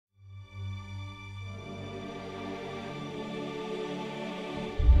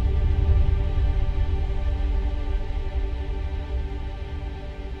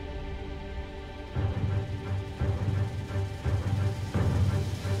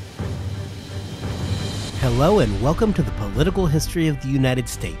Hello and welcome to the Political History of the United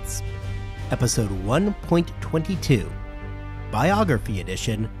States, Episode 1.22, Biography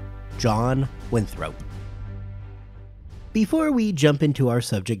Edition, John Winthrop. Before we jump into our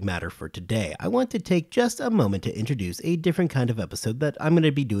subject matter for today, I want to take just a moment to introduce a different kind of episode that I'm going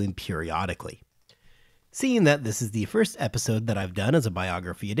to be doing periodically. Seeing that this is the first episode that I've done as a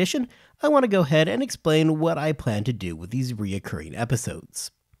biography edition, I want to go ahead and explain what I plan to do with these reoccurring episodes.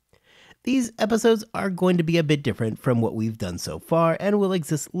 These episodes are going to be a bit different from what we've done so far and will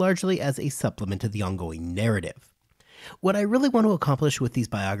exist largely as a supplement to the ongoing narrative. What I really want to accomplish with these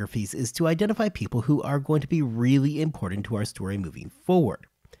biographies is to identify people who are going to be really important to our story moving forward.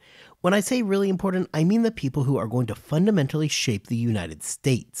 When I say really important, I mean the people who are going to fundamentally shape the United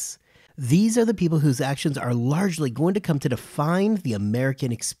States. These are the people whose actions are largely going to come to define the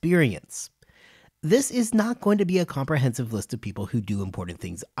American experience. This is not going to be a comprehensive list of people who do important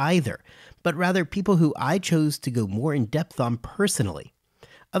things either, but rather people who I chose to go more in depth on personally.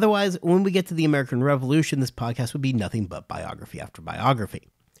 Otherwise, when we get to the American Revolution, this podcast would be nothing but biography after biography.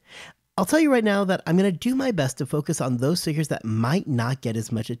 I'll tell you right now that I'm going to do my best to focus on those figures that might not get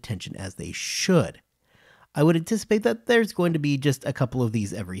as much attention as they should. I would anticipate that there's going to be just a couple of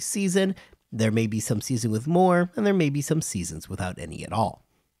these every season. There may be some season with more, and there may be some seasons without any at all.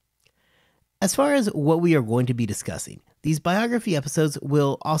 As far as what we are going to be discussing, these biography episodes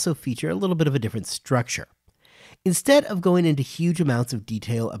will also feature a little bit of a different structure. Instead of going into huge amounts of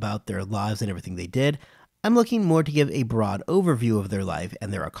detail about their lives and everything they did, I'm looking more to give a broad overview of their life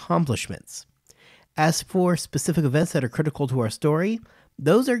and their accomplishments. As for specific events that are critical to our story,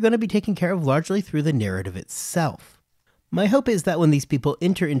 those are going to be taken care of largely through the narrative itself. My hope is that when these people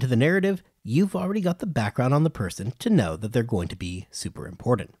enter into the narrative, you've already got the background on the person to know that they're going to be super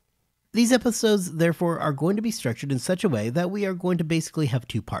important. These episodes, therefore, are going to be structured in such a way that we are going to basically have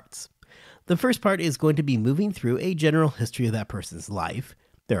two parts. The first part is going to be moving through a general history of that person's life,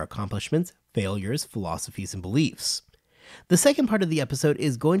 their accomplishments, failures, philosophies, and beliefs. The second part of the episode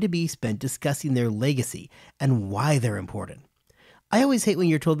is going to be spent discussing their legacy and why they're important. I always hate when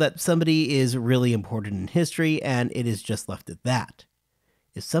you're told that somebody is really important in history and it is just left at that.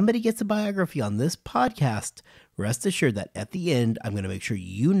 If somebody gets a biography on this podcast, rest assured that at the end, I'm going to make sure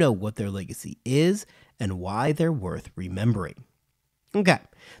you know what their legacy is and why they're worth remembering. Okay,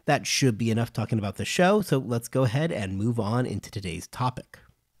 that should be enough talking about the show, so let's go ahead and move on into today's topic.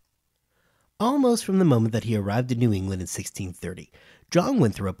 Almost from the moment that he arrived in New England in 1630, John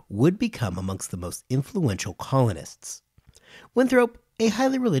Winthrop would become amongst the most influential colonists. Winthrop, a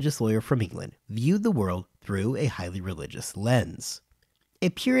highly religious lawyer from England, viewed the world through a highly religious lens. A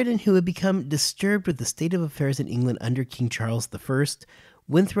Puritan who had become disturbed with the state of affairs in England under King Charles I,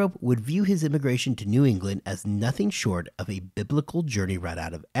 Winthrop would view his immigration to New England as nothing short of a biblical journey right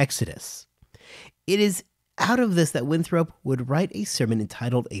out of Exodus. It is out of this that Winthrop would write a sermon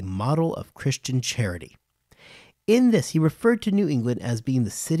entitled A Model of Christian Charity. In this, he referred to New England as being the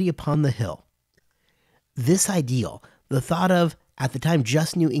city upon the hill. This ideal, the thought of, at the time,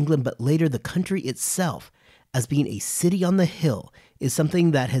 just New England, but later the country itself, as being a city on the hill, is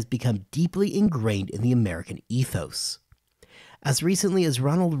something that has become deeply ingrained in the American ethos. As recently as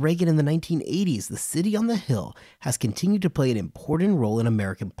Ronald Reagan in the 1980s, the city on the hill has continued to play an important role in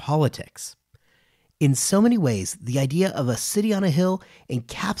American politics. In so many ways, the idea of a city on a hill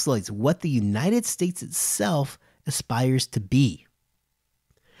encapsulates what the United States itself aspires to be.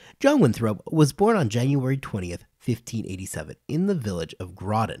 John Winthrop was born on January 20th, 1587, in the village of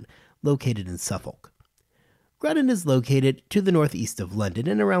Grawden, located in Suffolk. Grawden is located to the northeast of London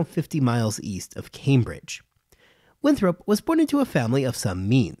and around 50 miles east of Cambridge. Winthrop was born into a family of some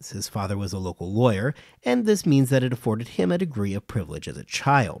means. His father was a local lawyer, and this means that it afforded him a degree of privilege as a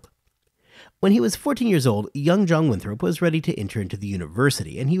child. When he was 14 years old, young John Winthrop was ready to enter into the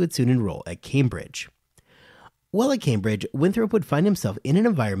university, and he would soon enroll at Cambridge. While at Cambridge, Winthrop would find himself in an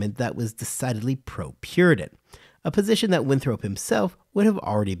environment that was decidedly pro-Puritan, a position that Winthrop himself would have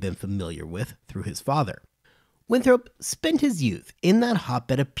already been familiar with through his father. Winthrop spent his youth in that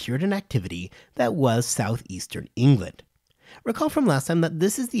hotbed of Puritan activity that was southeastern England. Recall from last time that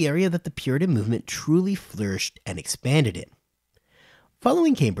this is the area that the Puritan movement truly flourished and expanded in.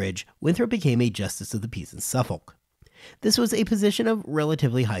 Following Cambridge, Winthrop became a justice of the peace in Suffolk. This was a position of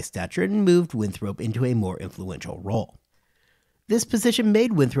relatively high stature and moved Winthrop into a more influential role. This position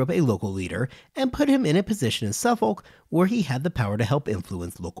made Winthrop a local leader and put him in a position in Suffolk where he had the power to help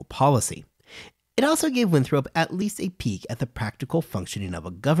influence local policy. It also gave Winthrop at least a peek at the practical functioning of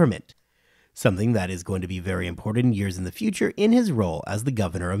a government, something that is going to be very important years in the future in his role as the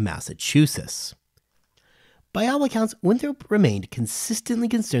governor of Massachusetts. By all accounts, Winthrop remained consistently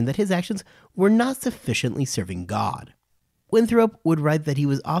concerned that his actions were not sufficiently serving God. Winthrop would write that he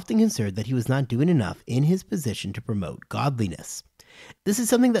was often concerned that he was not doing enough in his position to promote godliness. This is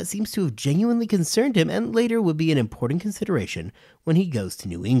something that seems to have genuinely concerned him and later would be an important consideration when he goes to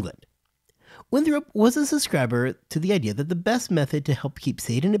New England. Winthrop was a subscriber to the idea that the best method to help keep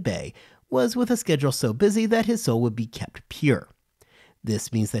Satan at bay was with a schedule so busy that his soul would be kept pure.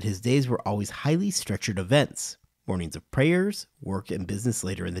 This means that his days were always highly structured events, mornings of prayers, work and business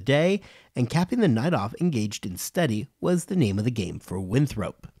later in the day, and capping the night off engaged in study was the name of the game for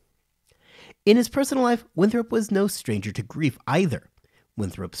Winthrop. In his personal life, Winthrop was no stranger to grief either.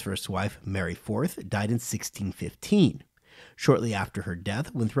 Winthrop's first wife, Mary IV, died in 1615. Shortly after her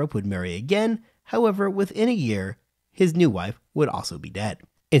death, Winthrop would marry again. However, within a year, his new wife would also be dead.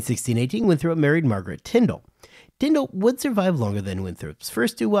 In 1618, Winthrop married Margaret Tyndall. Tyndall would survive longer than Winthrop's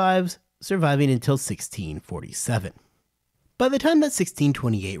first two wives, surviving until 1647. By the time that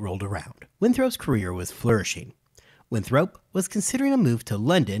 1628 rolled around, Winthrop's career was flourishing. Winthrop was considering a move to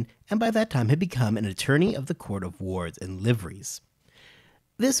London, and by that time had become an attorney of the Court of Wards and Liveries.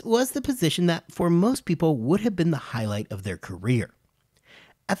 This was the position that, for most people, would have been the highlight of their career.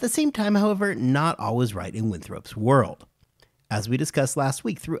 At the same time, however, not all was right in Winthrop's world. As we discussed last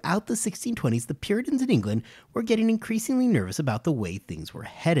week, throughout the 1620s, the Puritans in England were getting increasingly nervous about the way things were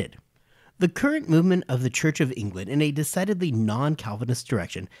headed. The current movement of the Church of England in a decidedly non-Calvinist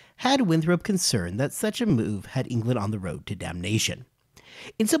direction had Winthrop concerned that such a move had England on the road to damnation.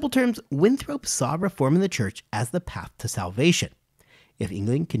 In simple terms, Winthrop saw reform in the church as the path to salvation. If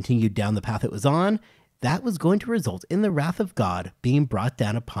England continued down the path it was on, that was going to result in the wrath of God being brought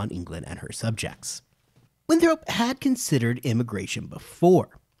down upon England and her subjects. Winthrop had considered immigration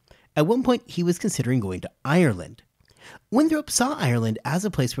before. At one point, he was considering going to Ireland. Winthrop saw Ireland as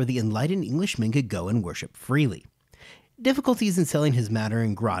a place where the enlightened Englishmen could go and worship freely. Difficulties in selling his matter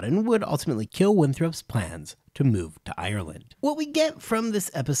in Groton would ultimately kill Winthrop's plans to move to Ireland. What we get from this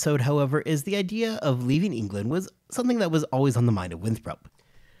episode, however, is the idea of leaving England was something that was always on the mind of Winthrop.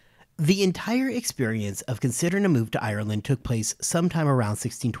 The entire experience of considering a move to Ireland took place sometime around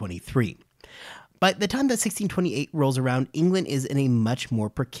 1623. By the time that 1628 rolls around, England is in a much more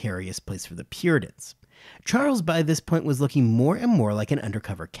precarious place for the Puritans. Charles, by this point, was looking more and more like an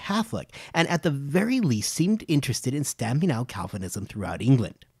undercover Catholic, and at the very least seemed interested in stamping out Calvinism throughout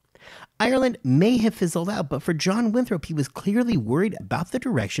England. Ireland may have fizzled out, but for John Winthrop, he was clearly worried about the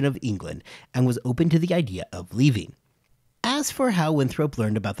direction of England and was open to the idea of leaving. As for how Winthrop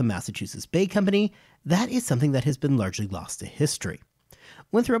learned about the Massachusetts Bay Company, that is something that has been largely lost to history.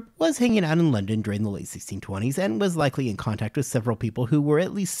 Winthrop was hanging out in London during the late 1620s and was likely in contact with several people who were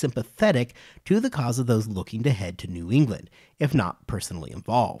at least sympathetic to the cause of those looking to head to New England, if not personally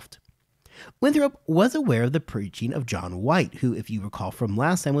involved. Winthrop was aware of the preaching of John White, who, if you recall from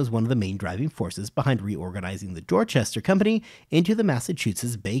last time, was one of the main driving forces behind reorganizing the Dorchester Company into the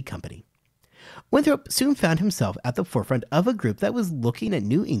Massachusetts Bay Company. Winthrop soon found himself at the forefront of a group that was looking at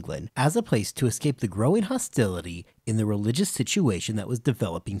New England as a place to escape the growing hostility in the religious situation that was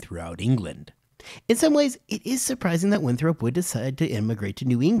developing throughout England. In some ways, it is surprising that Winthrop would decide to immigrate to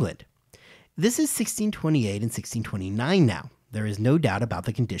New England. This is 1628 and 1629 now. There is no doubt about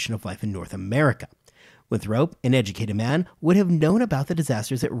the condition of life in North America. Winthrop, an educated man, would have known about the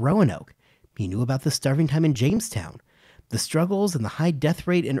disasters at Roanoke. He knew about the starving time in Jamestown, the struggles and the high death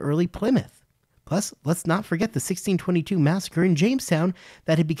rate in early Plymouth. Plus, let's not forget the 1622 massacre in Jamestown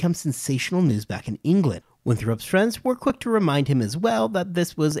that had become sensational news back in England. Winthrop's friends were quick to remind him as well that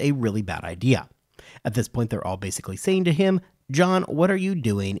this was a really bad idea. At this point, they're all basically saying to him, "John, what are you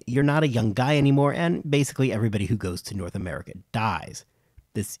doing? You're not a young guy anymore," and basically everybody who goes to North America dies.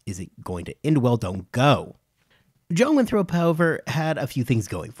 This isn't going to end well, don't go. John Winthrop, however, had a few things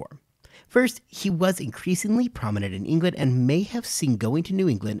going for him. First, he was increasingly prominent in England and may have seen going to New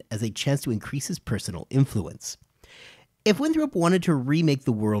England as a chance to increase his personal influence. If Winthrop wanted to remake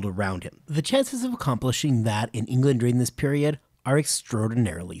the world around him, the chances of accomplishing that in England during this period are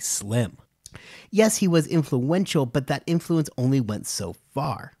extraordinarily slim. Yes, he was influential, but that influence only went so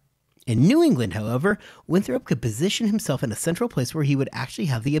far. In New England, however, Winthrop could position himself in a central place where he would actually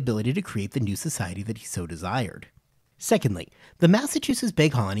have the ability to create the new society that he so desired. Secondly, the Massachusetts Bay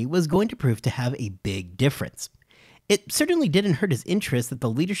Colony was going to prove to have a big difference. It certainly didn't hurt his interest that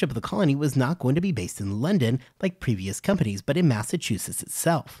the leadership of the colony was not going to be based in London like previous companies, but in Massachusetts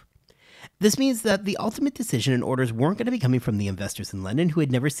itself. This means that the ultimate decision and orders weren't going to be coming from the investors in London who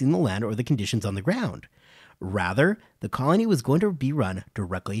had never seen the land or the conditions on the ground. Rather, the colony was going to be run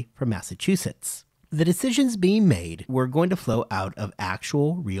directly from Massachusetts. The decisions being made were going to flow out of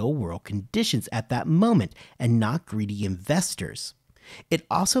actual real-world conditions at that moment and not greedy investors. It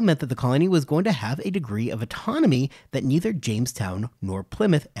also meant that the colony was going to have a degree of autonomy that neither Jamestown nor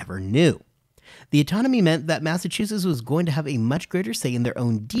Plymouth ever knew. The autonomy meant that Massachusetts was going to have a much greater say in their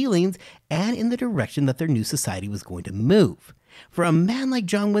own dealings and in the direction that their new society was going to move. For a man like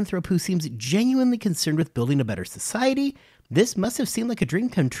John Winthrop, who seems genuinely concerned with building a better society, this must have seemed like a dream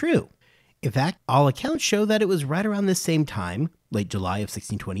come true. In fact, all accounts show that it was right around this same time, late July of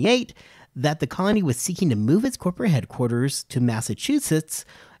 1628, that the colony was seeking to move its corporate headquarters to Massachusetts,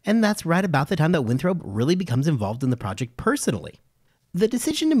 and that's right about the time that Winthrop really becomes involved in the project personally. The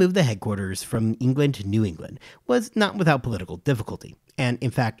decision to move the headquarters from England to New England was not without political difficulty, and in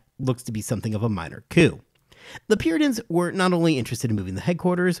fact looks to be something of a minor coup. The Puritans were not only interested in moving the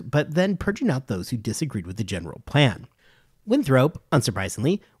headquarters, but then purging out those who disagreed with the general plan. Winthrop,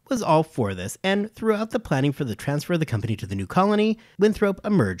 unsurprisingly, was all for this, and throughout the planning for the transfer of the company to the new colony, Winthrop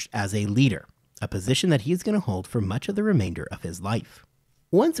emerged as a leader, a position that he is going to hold for much of the remainder of his life.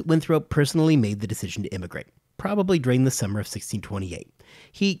 Once Winthrop personally made the decision to immigrate, probably during the summer of 1628,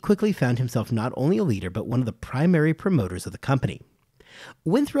 he quickly found himself not only a leader, but one of the primary promoters of the company.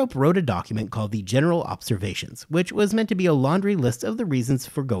 Winthrop wrote a document called the General Observations, which was meant to be a laundry list of the reasons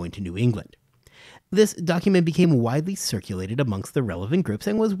for going to New England. This document became widely circulated amongst the relevant groups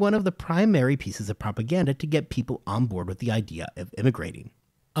and was one of the primary pieces of propaganda to get people on board with the idea of immigrating.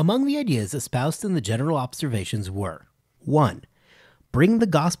 Among the ideas espoused in the General Observations were: 1. Bring the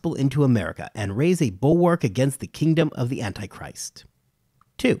gospel into America and raise a bulwark against the kingdom of the Antichrist.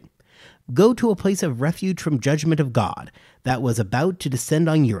 2. Go to a place of refuge from judgment of God that was about to descend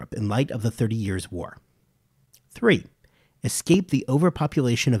on Europe in light of the 30 Years' War. 3. Escape the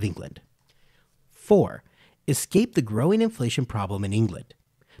overpopulation of England. 4. Escape the growing inflation problem in England.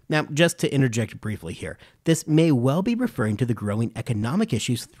 Now, just to interject briefly here, this may well be referring to the growing economic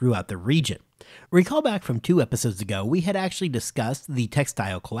issues throughout the region. Recall back from 2 episodes ago, we had actually discussed the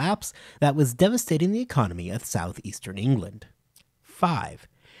textile collapse that was devastating the economy of southeastern England. 5.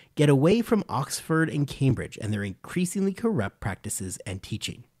 Get away from Oxford and Cambridge and their increasingly corrupt practices and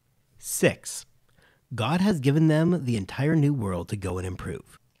teaching. 6. God has given them the entire new world to go and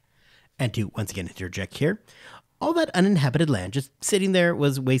improve. And to once again interject here, all that uninhabited land just sitting there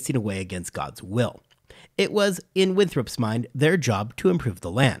was wasting away against God's will. It was, in Winthrop's mind, their job to improve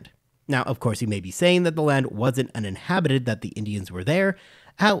the land. Now, of course, you may be saying that the land wasn't uninhabited, that the Indians were there.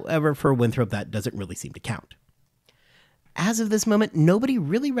 However, for Winthrop, that doesn't really seem to count. As of this moment, nobody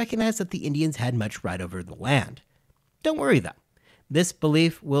really recognized that the Indians had much right over the land. Don't worry, though. This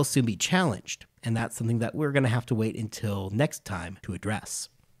belief will soon be challenged, and that's something that we're going to have to wait until next time to address.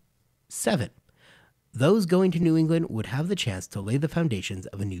 7. Those going to New England would have the chance to lay the foundations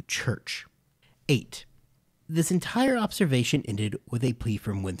of a new church. 8. This entire observation ended with a plea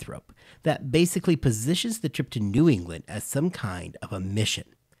from Winthrop that basically positions the trip to New England as some kind of a mission.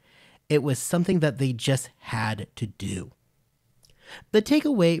 It was something that they just had to do. The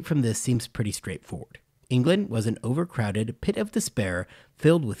takeaway from this seems pretty straightforward. England was an overcrowded pit of despair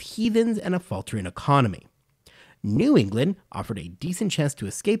filled with heathens and a faltering economy. New England offered a decent chance to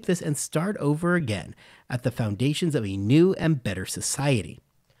escape this and start over again at the foundations of a new and better society.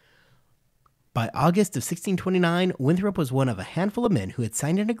 By August of 1629, Winthrop was one of a handful of men who had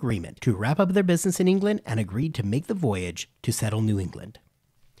signed an agreement to wrap up their business in England and agreed to make the voyage to settle New England.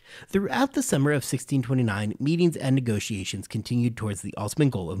 Throughout the summer of 1629, meetings and negotiations continued towards the ultimate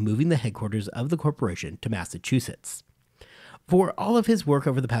goal of moving the headquarters of the corporation to Massachusetts. For all of his work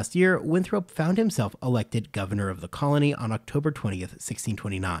over the past year, Winthrop found himself elected governor of the colony on October 20th,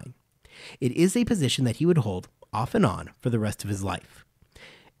 1629. It is a position that he would hold off and on for the rest of his life.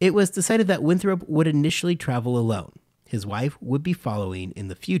 It was decided that Winthrop would initially travel alone. His wife would be following in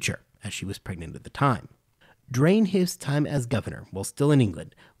the future, as she was pregnant at the time. During his time as governor, while still in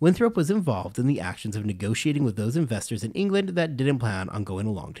England, Winthrop was involved in the actions of negotiating with those investors in England that didn't plan on going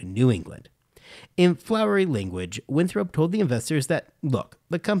along to New England. In flowery language, Winthrop told the investors that, look,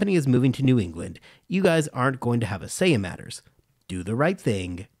 the company is moving to New England. You guys aren't going to have a say in matters. Do the right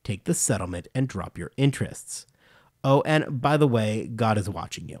thing, take the settlement, and drop your interests. Oh, and by the way, God is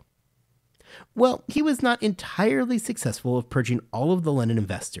watching you. Well, he was not entirely successful of purging all of the London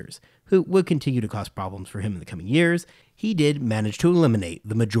investors, who would continue to cause problems for him in the coming years. He did manage to eliminate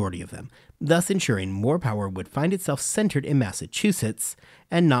the majority of them, thus ensuring more power would find itself centered in Massachusetts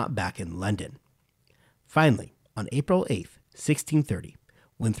and not back in London. Finally, on April 8th, 1630,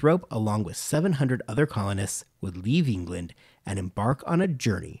 Winthrop, along with 700 other colonists, would leave England and embark on a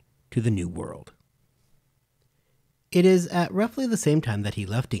journey to the New World. It is at roughly the same time that he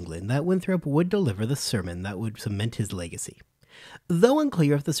left England that Winthrop would deliver the sermon that would cement his legacy. Though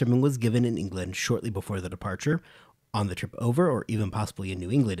unclear if the sermon was given in England shortly before the departure, on the trip over, or even possibly in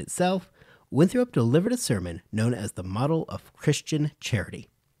New England itself, Winthrop delivered a sermon known as the Model of Christian Charity.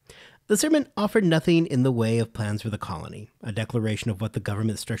 The sermon offered nothing in the way of plans for the colony, a declaration of what the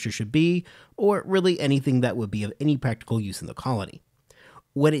government structure should be, or really anything that would be of any practical use in the colony.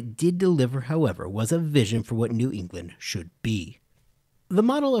 What it did deliver, however, was a vision for what New England should be. The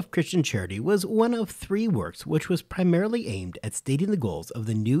Model of Christian Charity was one of 3 works which was primarily aimed at stating the goals of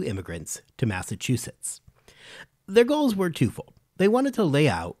the new immigrants to Massachusetts. Their goals were twofold. They wanted to lay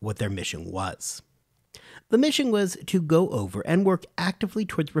out what their mission was. The mission was to go over and work actively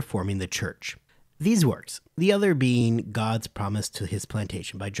towards reforming the church. These works, the other being God's Promise to His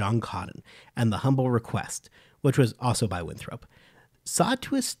Plantation by John Cotton and The Humble Request, which was also by Winthrop, sought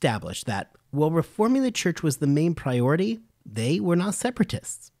to establish that, while reforming the church was the main priority, they were not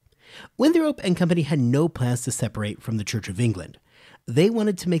separatists. Winthrop and company had no plans to separate from the Church of England. They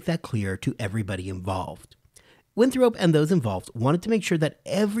wanted to make that clear to everybody involved. Winthrop and those involved wanted to make sure that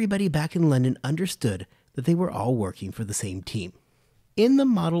everybody back in London understood that they were all working for the same team. In the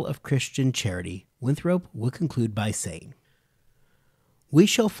Model of Christian Charity, Winthrop would conclude by saying, "We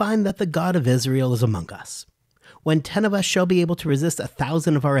shall find that the God of Israel is among us, when 10 of us shall be able to resist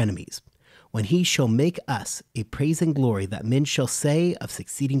 1,000 of our enemies, when he shall make us a praise and glory that men shall say of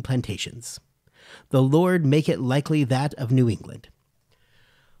succeeding plantations. The Lord make it likely that of New England.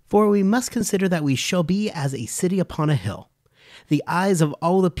 For we must consider that we shall be as a city upon a hill. The eyes of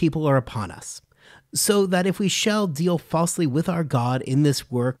all the people are upon us. So that if we shall deal falsely with our God in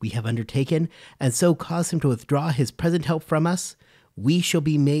this work we have undertaken, and so cause him to withdraw his present help from us, we shall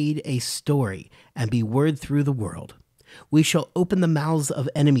be made a story and be word through the world. We shall open the mouths of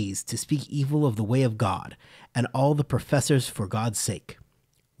enemies to speak evil of the way of God, and all the professors for God's sake.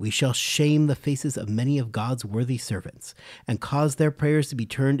 We shall shame the faces of many of God's worthy servants, and cause their prayers to be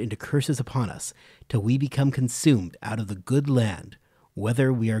turned into curses upon us, till we become consumed out of the good land,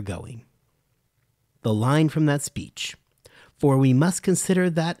 whither we are going." The line from that speech, "For we must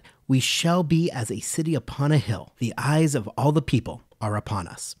consider that we shall be as a city upon a hill. The eyes of all the people are upon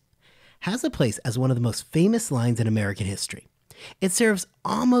us," has a place as one of the most famous lines in American history. It serves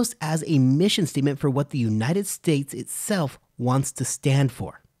almost as a mission statement for what the United States itself wants to stand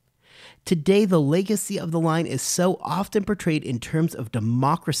for. Today, the legacy of the line is so often portrayed in terms of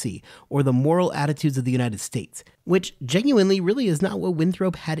democracy or the moral attitudes of the United States, which genuinely really is not what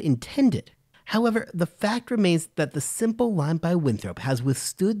Winthrop had intended. However, the fact remains that the simple line by Winthrop has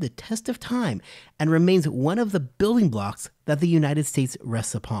withstood the test of time and remains one of the building blocks that the United States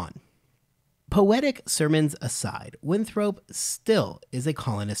rests upon. Poetic sermons aside, Winthrop still is a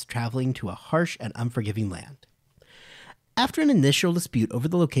colonist traveling to a harsh and unforgiving land. After an initial dispute over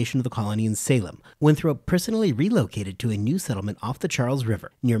the location of the colony in Salem, Winthrop personally relocated to a new settlement off the Charles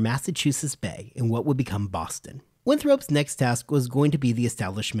River near Massachusetts Bay in what would become Boston. Winthrop's next task was going to be the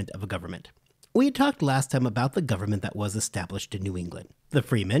establishment of a government. We had talked last time about the government that was established in New England. The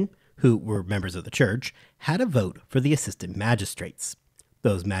freemen, who were members of the church, had a vote for the assistant magistrates.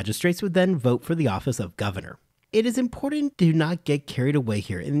 Those magistrates would then vote for the office of governor. It is important to not get carried away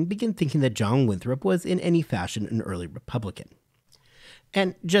here and begin thinking that John Winthrop was in any fashion an early Republican.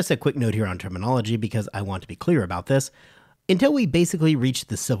 And just a quick note here on terminology, because I want to be clear about this. Until we basically reached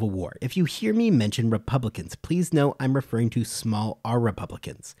the Civil War, if you hear me mention Republicans, please know I'm referring to small r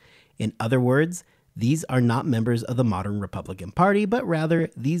Republicans. In other words, these are not members of the modern Republican Party, but rather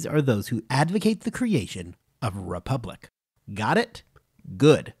these are those who advocate the creation of a republic. Got it?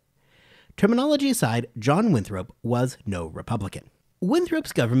 Good. Terminology aside, John Winthrop was no Republican.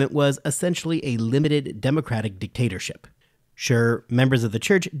 Winthrop's government was essentially a limited democratic dictatorship. Sure, members of the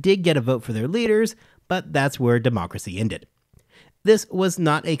church did get a vote for their leaders, but that's where democracy ended. This was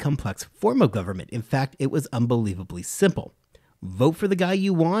not a complex form of government. In fact, it was unbelievably simple. Vote for the guy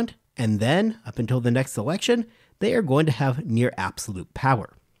you want, and then, up until the next election, they are going to have near absolute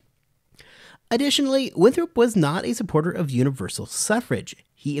power. Additionally, Winthrop was not a supporter of universal suffrage.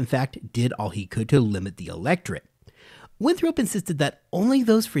 He, in fact, did all he could to limit the electorate. Winthrop insisted that only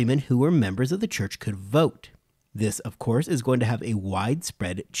those freemen who were members of the church could vote. This, of course, is going to have a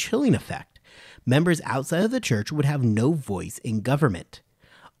widespread chilling effect. Members outside of the church would have no voice in government.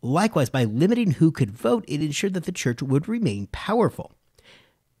 Likewise, by limiting who could vote, it ensured that the church would remain powerful.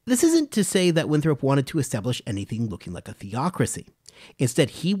 This isn't to say that Winthrop wanted to establish anything looking like a theocracy. Instead,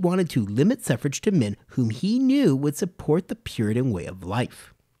 he wanted to limit suffrage to men whom he knew would support the Puritan way of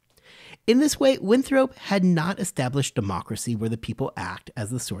life. In this way, Winthrop had not established democracy where the people act as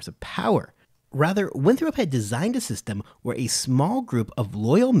the source of power. Rather, Winthrop had designed a system where a small group of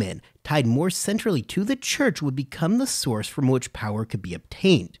loyal men tied more centrally to the church would become the source from which power could be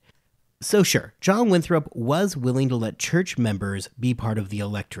obtained. So sure, John Winthrop was willing to let church members be part of the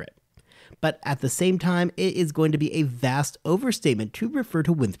electorate. But at the same time, it is going to be a vast overstatement to refer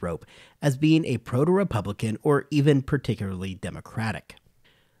to Winthrop as being a proto-Republican or even particularly Democratic.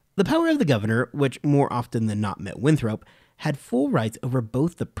 The power of the governor, which more often than not met Winthrop, had full rights over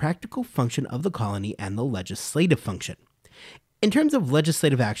both the practical function of the colony and the legislative function. In terms of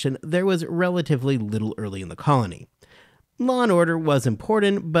legislative action, there was relatively little early in the colony. Law and order was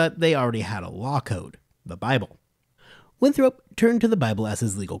important, but they already had a law code, the Bible. Winthrop turned to the Bible as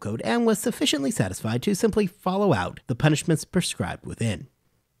his legal code and was sufficiently satisfied to simply follow out the punishments prescribed within.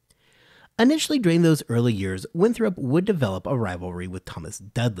 Initially, during those early years, Winthrop would develop a rivalry with Thomas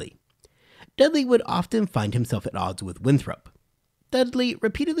Dudley. Dudley would often find himself at odds with Winthrop. Dudley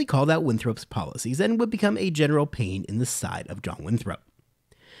repeatedly called out Winthrop's policies and would become a general pain in the side of John Winthrop.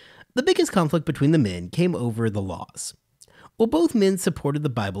 The biggest conflict between the men came over the laws. While both men supported the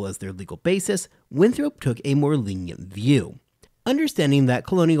Bible as their legal basis, Winthrop took a more lenient view. Understanding that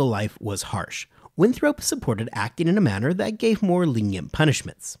colonial life was harsh, Winthrop supported acting in a manner that gave more lenient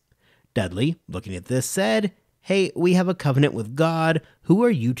punishments. Dudley, looking at this, said, "Hey, we have a covenant with God. Who are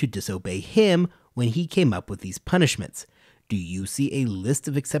you to disobey him when he came up with these punishments? Do you see a list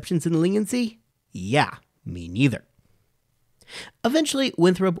of exceptions in leniency? Yeah, me neither." Eventually,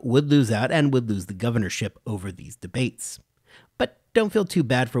 Winthrop would lose out and would lose the governorship over these debates. But don't feel too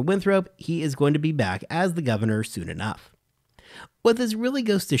bad for Winthrop, he is going to be back as the governor soon enough. What this really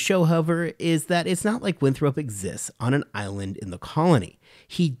goes to show, however, is that it's not like Winthrop exists on an island in the colony.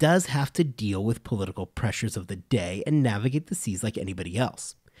 He does have to deal with political pressures of the day and navigate the seas like anybody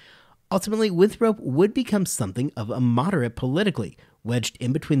else. Ultimately, Winthrop would become something of a moderate politically, wedged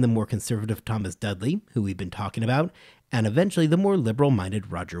in between the more conservative Thomas Dudley, who we've been talking about, and eventually the more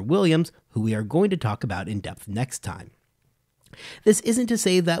liberal-minded Roger Williams, who we are going to talk about in depth next time. This isn't to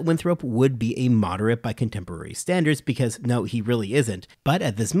say that Winthrop would be a moderate by contemporary standards, because no, he really isn't, but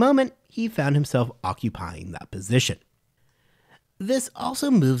at this moment, he found himself occupying that position. This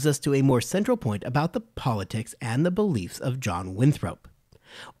also moves us to a more central point about the politics and the beliefs of John Winthrop.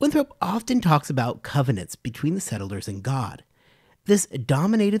 Winthrop often talks about covenants between the settlers and God. This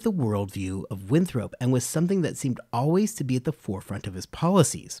dominated the worldview of Winthrop and was something that seemed always to be at the forefront of his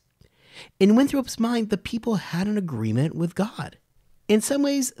policies. In Winthrop's mind, the people had an agreement with God. In some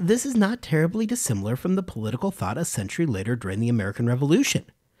ways, this is not terribly dissimilar from the political thought a century later during the American Revolution.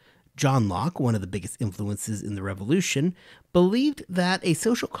 John Locke, one of the biggest influences in the Revolution, believed that a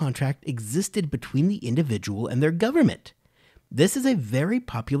social contract existed between the individual and their government. This is a very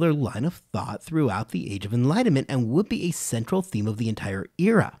popular line of thought throughout the Age of Enlightenment and would be a central theme of the entire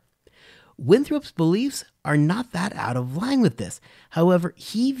era. Winthrop's beliefs are not that out of line with this. However,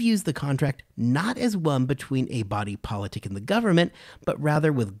 he views the contract not as one between a body politic and the government, but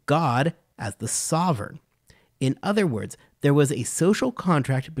rather with God as the sovereign. In other words, there was a social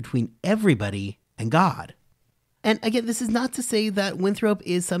contract between everybody and God. And again, this is not to say that Winthrop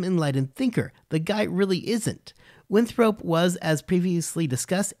is some enlightened thinker. The guy really isn't. Winthrop was, as previously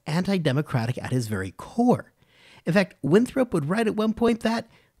discussed, anti-democratic at his very core. In fact, Winthrop would write at one point that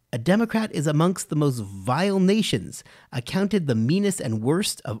a Democrat is amongst the most vile nations, accounted the meanest and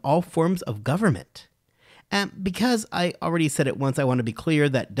worst of all forms of government. And because I already said it once, I want to be clear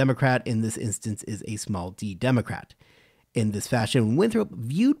that Democrat in this instance is a small d Democrat. In this fashion, Winthrop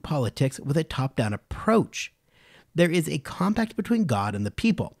viewed politics with a top-down approach. There is a compact between God and the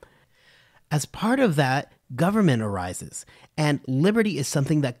people. As part of that, government arises, and liberty is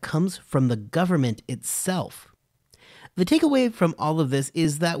something that comes from the government itself. The takeaway from all of this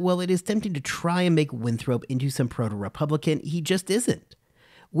is that while it is tempting to try and make Winthrop into some proto-Republican, he just isn't.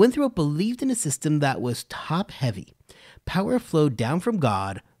 Winthrop believed in a system that was top-heavy. Power flowed down from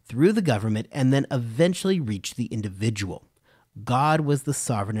God, through the government, and then eventually reached the individual. God was the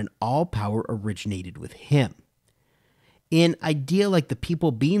sovereign and all power originated with him. An idea like the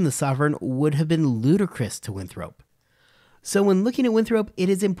people being the sovereign would have been ludicrous to Winthrop. So when looking at Winthrop, it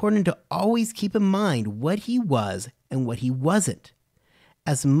is important to always keep in mind what he was and what he wasn't.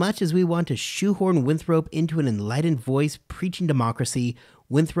 As much as we want to shoehorn Winthrop into an enlightened voice preaching democracy,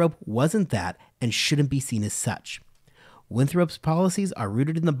 Winthrop wasn't that and shouldn't be seen as such. Winthrop's policies are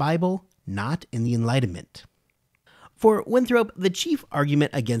rooted in the Bible, not in the Enlightenment. For Winthrop, the chief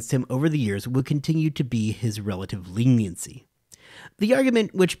argument against him over the years would continue to be his relative leniency. The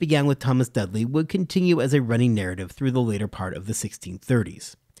argument, which began with Thomas Dudley, would continue as a running narrative through the later part of the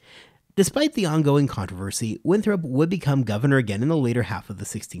 1630s. Despite the ongoing controversy, Winthrop would become governor again in the later half of the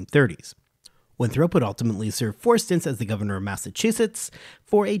 1630s. Winthrop would ultimately serve 4 stints as the governor of Massachusetts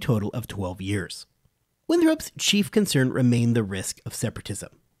for a total of 12 years. Winthrop's chief concern remained the risk of separatism.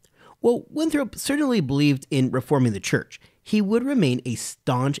 While Winthrop certainly believed in reforming the church, he would remain a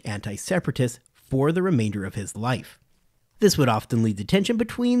staunch anti-separatist for the remainder of his life. This would often lead to tension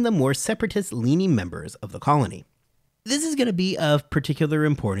between the more separatist-leaning members of the colony. This is going to be of particular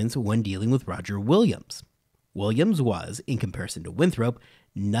importance when dealing with Roger Williams. Williams was, in comparison to Winthrop,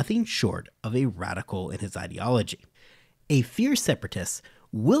 nothing short of a radical in his ideology. A fierce separatist,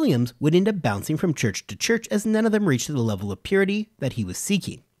 Williams would end up bouncing from church to church as none of them reached the level of purity that he was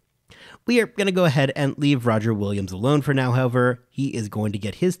seeking. We are going to go ahead and leave Roger Williams alone for now, however. He is going to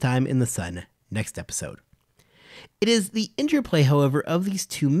get his time in the sun next episode. It is the interplay, however, of these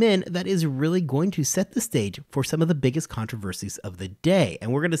two men that is really going to set the stage for some of the biggest controversies of the day,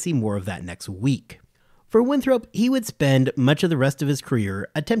 and we're going to see more of that next week. For Winthrop, he would spend much of the rest of his career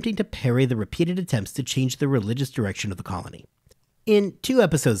attempting to parry the repeated attempts to change the religious direction of the colony. In 2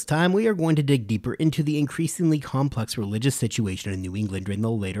 episodes' time, we are going to dig deeper into the increasingly complex religious situation in New England during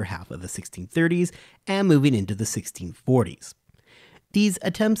the later half of the 1630s and moving into the 1640s. These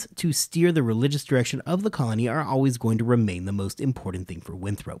attempts to steer the religious direction of the colony are always going to remain the most important thing for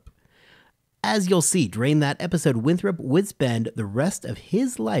Winthrop. As you'll see, during that episode, Winthrop would spend the rest of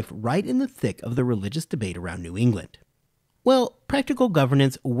his life right in the thick of the religious debate around New England. Well, practical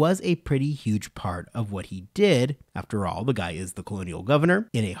governance was a pretty huge part of what he did. After all, the guy is the colonial governor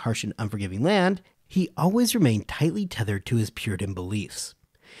in a harsh and unforgiving land. He always remained tightly tethered to his Puritan beliefs.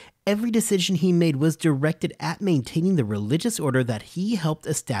 Every decision he made was directed at maintaining the religious order that he helped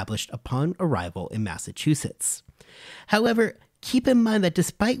establish upon arrival in Massachusetts. However, keep in mind that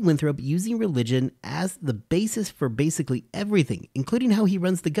despite Winthrop using religion as the basis for basically everything, including how he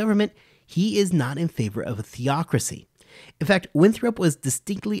runs the government, he is not in favor of a theocracy. In fact, Winthrop was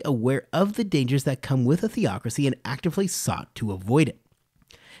distinctly aware of the dangers that come with a theocracy and actively sought to avoid it.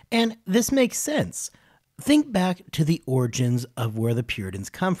 And this makes sense. Think back to the origins of where the Puritans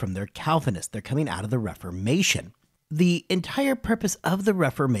come from. They're Calvinists. They're coming out of the Reformation. The entire purpose of the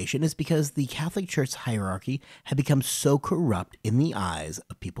Reformation is because the Catholic Church hierarchy had become so corrupt in the eyes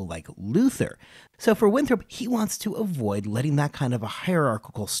of people like Luther. So for Winthrop, he wants to avoid letting that kind of a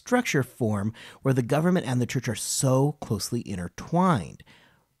hierarchical structure form where the government and the church are so closely intertwined.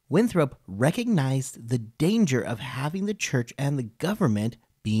 Winthrop recognized the danger of having the church and the government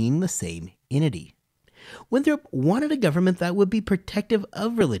being the same entity. Winthrop wanted a government that would be protective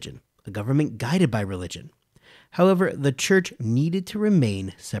of religion, a government guided by religion. However, the church needed to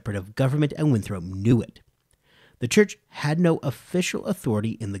remain separate of government, and Winthrop knew it. The church had no official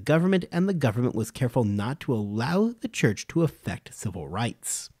authority in the government, and the government was careful not to allow the church to affect civil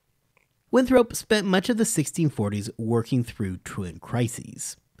rights. Winthrop spent much of the 1640s working through twin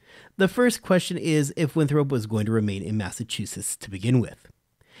crises. The first question is if Winthrop was going to remain in Massachusetts to begin with.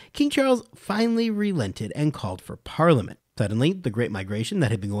 King Charles finally relented and called for Parliament. Suddenly, the Great Migration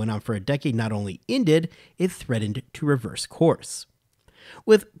that had been going on for a decade not only ended, it threatened to reverse course.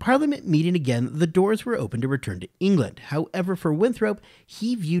 With Parliament meeting again, the doors were open to return to England. However, for Winthrop,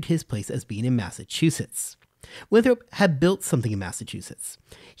 he viewed his place as being in Massachusetts. Winthrop had built something in Massachusetts.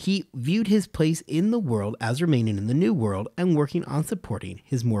 He viewed his place in the world as remaining in the New World and working on supporting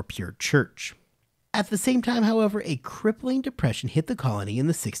his more pure church. At the same time, however, a crippling depression hit the colony in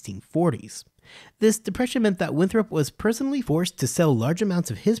the 1640s. This depression meant that Winthrop was personally forced to sell large amounts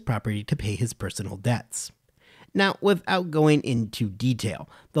of his property to pay his personal debts. Now, without going into detail,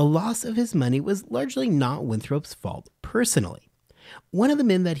 the loss of his money was largely not Winthrop's fault personally. One of the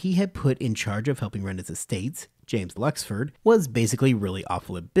men that he had put in charge of helping run his estates, James Luxford, was basically really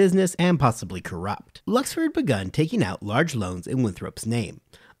awful at business and possibly corrupt. Luxford began taking out large loans in Winthrop's name,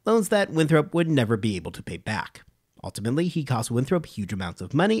 loans that Winthrop would never be able to pay back. Ultimately, he cost Winthrop huge amounts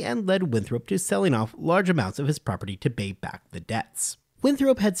of money and led Winthrop to selling off large amounts of his property to pay back the debts.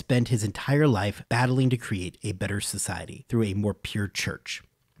 Winthrop had spent his entire life battling to create a better society through a more pure church.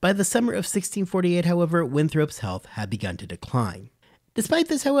 By the summer of 1648, however, Winthrop's health had begun to decline. Despite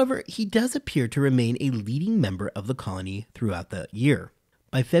this, however, he does appear to remain a leading member of the colony throughout the year.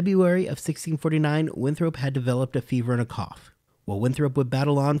 By February of 1649, Winthrop had developed a fever and a cough. While Winthrop would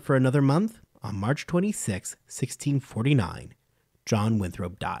battle on for another month, on March 26, 1649, John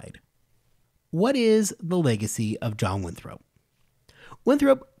Winthrop died. What is the legacy of John Winthrop?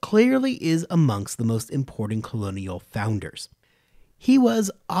 Winthrop clearly is amongst the most important colonial founders. He was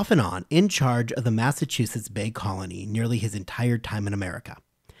off and on in charge of the Massachusetts Bay Colony nearly his entire time in America.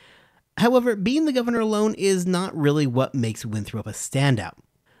 However, being the governor alone is not really what makes Winthrop a standout.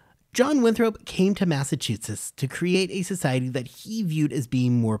 John Winthrop came to Massachusetts to create a society that he viewed as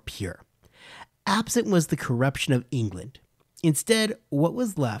being more pure. Absent was the corruption of England. Instead, what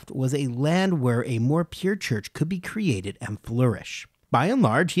was left was a land where a more pure church could be created and flourish. By and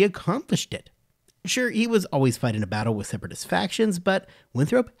large, he accomplished it. Sure, he was always fighting a battle with separatist factions, but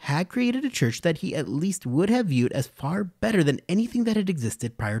Winthrop had created a church that he at least would have viewed as far better than anything that had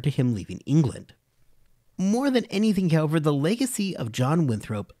existed prior to him leaving England. More than anything, however, the legacy of John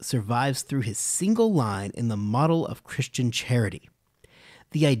Winthrop survives through his single line in the model of Christian charity.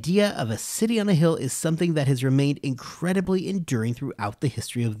 The idea of a city on a hill is something that has remained incredibly enduring throughout the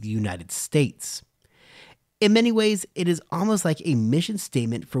history of the United States. In many ways, it is almost like a mission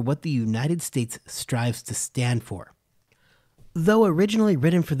statement for what the United States strives to stand for. Though originally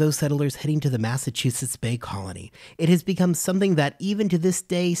written for those settlers heading to the Massachusetts Bay Colony, it has become something that even to this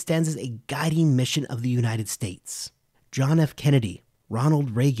day stands as a guiding mission of the United States. John F. Kennedy,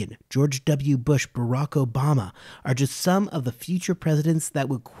 Ronald Reagan, George W. Bush, Barack Obama are just some of the future presidents that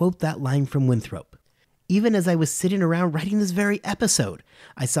would quote that line from Winthrop. Even as I was sitting around writing this very episode,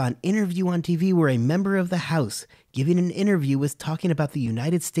 I saw an interview on TV where a member of the House giving an interview was talking about the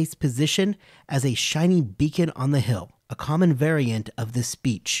United States' position as a shining beacon on the hill, a common variant of this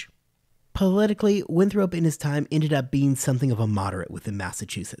speech. Politically, Winthrop in his time ended up being something of a moderate within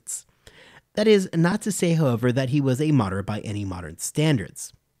Massachusetts. That is not to say, however, that he was a moderate by any modern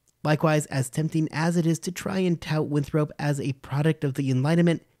standards. Likewise, as tempting as it is to try and tout Winthrop as a product of the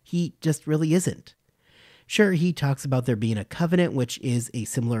Enlightenment, he just really isn't. Sure, he talks about there being a covenant, which is a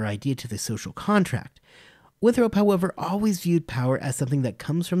similar idea to the social contract. Winthrop, however, always viewed power as something that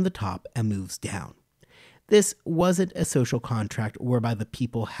comes from the top and moves down. This wasn't a social contract whereby the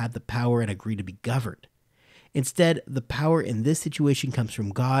people had the power and agreed to be governed. Instead, the power in this situation comes from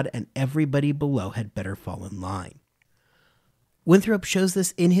God, and everybody below had better fall in line. Winthrop shows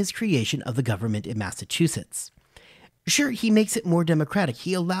this in his creation of the government in Massachusetts. Sure, he makes it more democratic.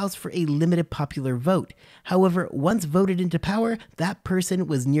 He allows for a limited popular vote. However, once voted into power, that person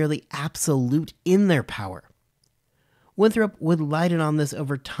was nearly absolute in their power. Winthrop would lighten on this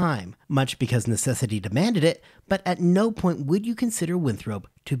over time, much because necessity demanded it, but at no point would you consider Winthrop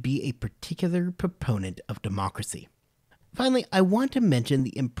to be a particular proponent of democracy. Finally, I want to mention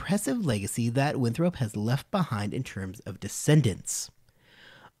the impressive legacy that Winthrop has left behind in terms of descendants.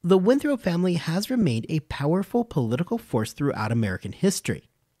 The Winthrop family has remained a powerful political force throughout American history.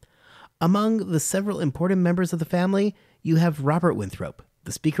 Among the several important members of the family, you have Robert Winthrop,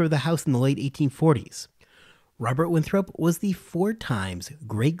 the Speaker of the House in the late 1840s. Robert Winthrop was the 4 times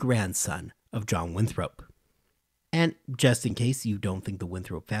great-grandson of John Winthrop. And just in case you don't think the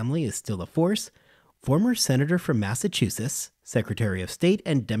Winthrop family is still a force, former Senator from Massachusetts, Secretary of State,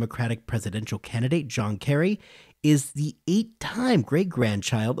 and Democratic presidential candidate John Kerry is the 8-time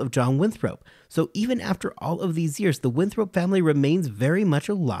great-grandchild of John Winthrop. So even after all of these years, the Winthrop family remains very much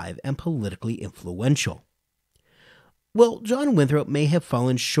alive and politically influential. Well, John Winthrop may have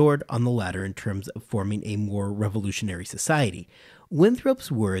fallen short on the ladder in terms of forming a more revolutionary society. Winthrop's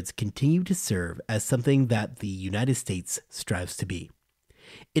words continue to serve as something that the United States strives to be.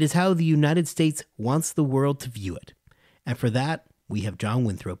 It is how the United States wants the world to view it. And for that, we have John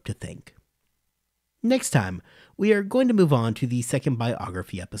Winthrop to thank. Next time, we are going to move on to the second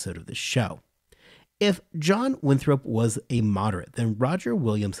biography episode of this show. If John Winthrop was a moderate, then Roger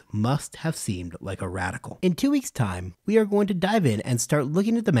Williams must have seemed like a radical. In 2 weeks' time, we are going to dive in and start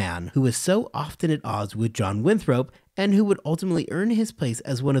looking at the man who was so often at odds with John Winthrop and who would ultimately earn his place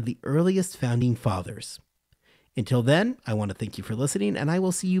as one of the earliest founding fathers. Until then, I want to thank you for listening, and I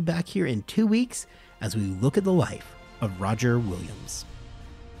will see you back here in 2 weeks as we look at the life of Roger Williams.